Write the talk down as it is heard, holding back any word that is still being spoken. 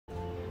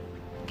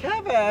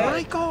Kevin!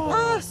 Michael!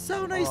 Oh,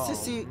 so nice to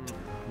see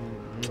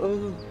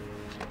you.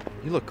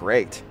 You look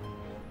great.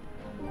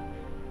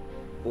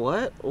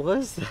 What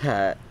was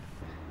that?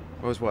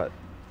 What was what?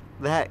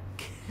 That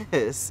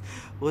kiss.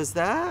 Was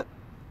that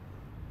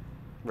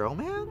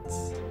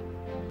romance?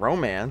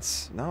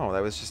 Romance? No,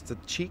 that was just a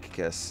cheek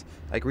kiss.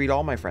 I greet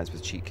all my friends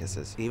with cheek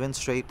kisses. Even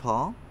straight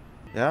Paul?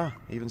 Yeah,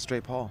 even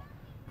straight Paul.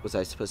 Was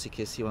I supposed to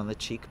kiss you on the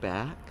cheek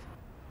back?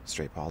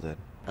 Straight Paul did.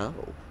 Oh.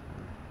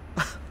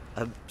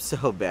 I'm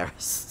so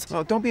embarrassed.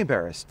 No, don't be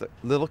embarrassed.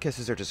 Little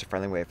kisses are just a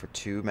friendly way for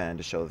two men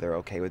to show they're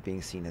okay with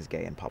being seen as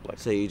gay in public.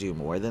 So you do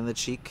more than the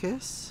cheek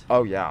kiss?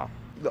 Oh, yeah.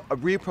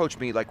 Reapproach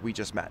me like we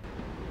just met.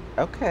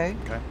 Okay.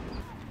 Okay?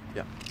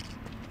 Yeah.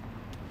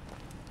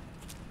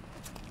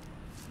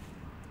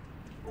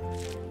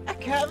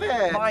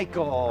 Kevin!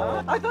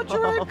 Michael! I thought you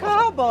were in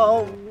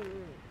Cabo.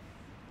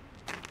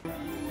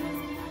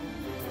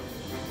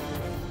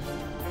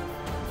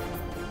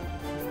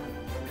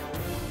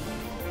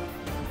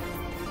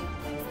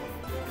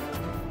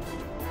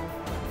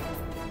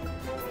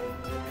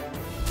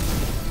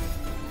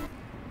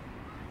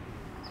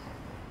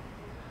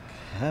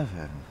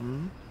 Kevin.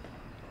 Hmm?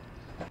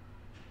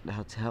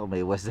 Now tell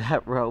me, was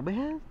that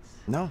romance?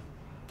 No.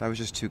 That was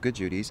just two good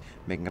Judys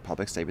making a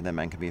public statement that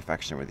men can be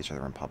affectionate with each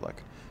other in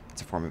public.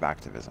 It's a form of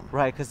activism.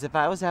 Right, because if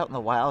I was out in the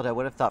wild, I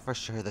would have thought for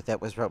sure that that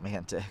was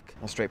romantic.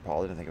 Well, straight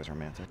Paul didn't think it was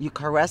romantic. You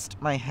caressed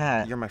my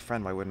hand. You're my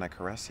friend. Why wouldn't I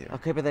caress you?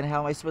 Okay, but then how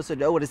am I supposed to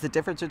know what is the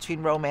difference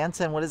between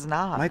romance and what is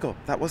not? Michael,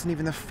 that wasn't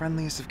even the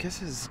friendliest of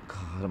kisses.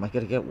 God, am I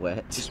gonna get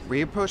wet? Just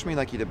reapproach me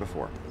like you did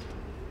before.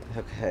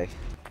 Okay.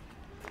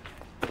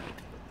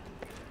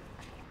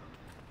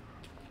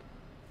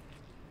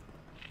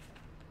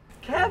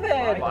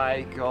 Kevin!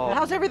 Michael!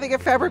 How's everything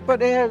at Fabric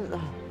Bonanza?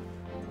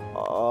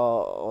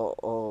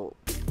 Oh.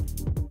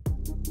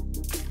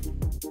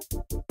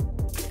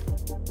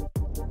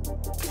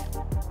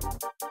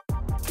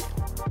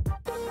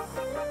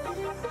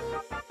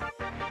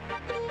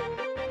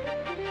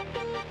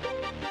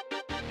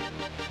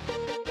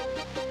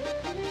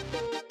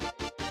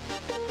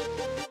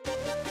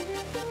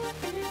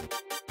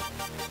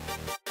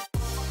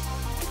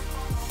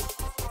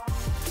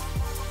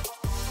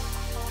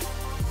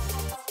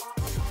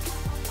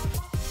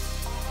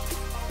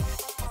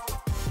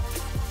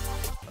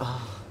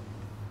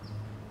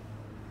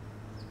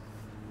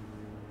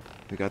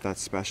 We got that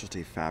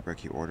specialty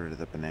fabric you ordered at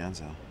the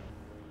Bonanza.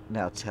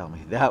 Now tell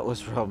me, that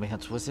was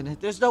romance, wasn't it?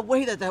 There's no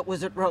way that that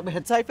wasn't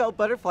romance. I felt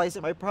butterflies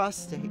in my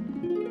prostate.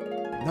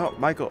 No,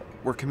 Michael,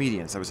 we're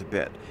comedians. That was a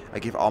bit. I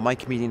gave all my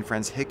comedian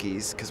friends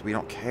hickeys because we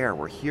don't care.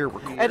 We're here. We're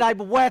cool. And I'm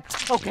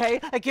wet, okay?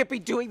 I can't be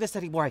doing this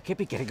anymore. I can't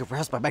be getting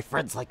aroused by my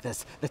friends like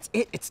this. That's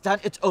it. It's done.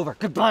 It's over.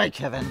 Goodbye,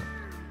 Kevin.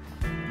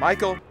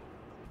 Michael! Do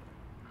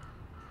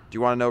you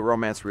want to know what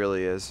romance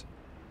really is?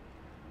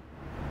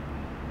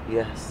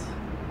 Yes.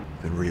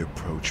 Then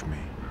reapproach me.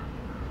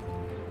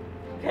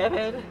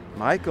 Kevin?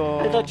 Michael!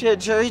 I thought you had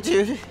jury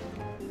duty.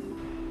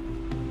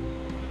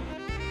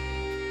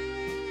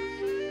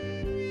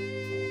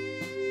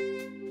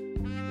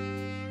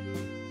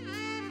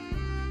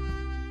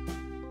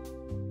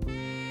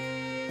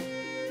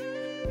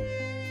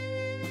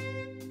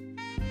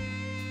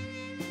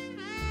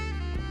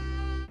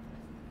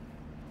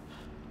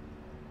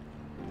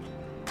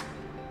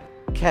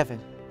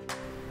 Kevin,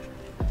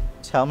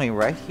 tell me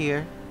right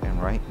here and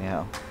right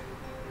now.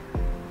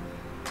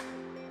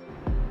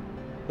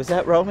 Was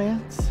that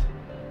romance?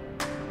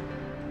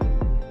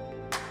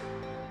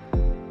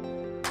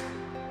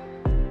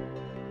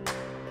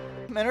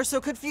 Men are so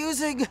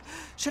confusing.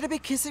 Should I be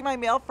kissing my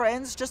male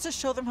friends just to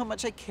show them how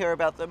much I care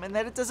about them and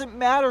that it doesn't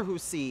matter who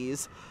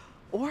sees?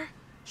 Or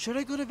should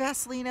I go to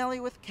Vaseline Alley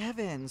with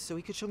Kevin so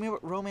he could show me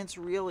what romance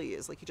really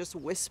is, like he just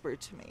whispered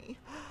to me?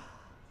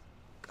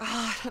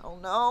 God, I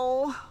don't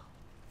know.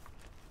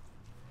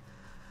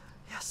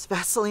 Yes,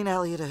 Vaseline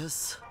Alley it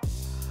is.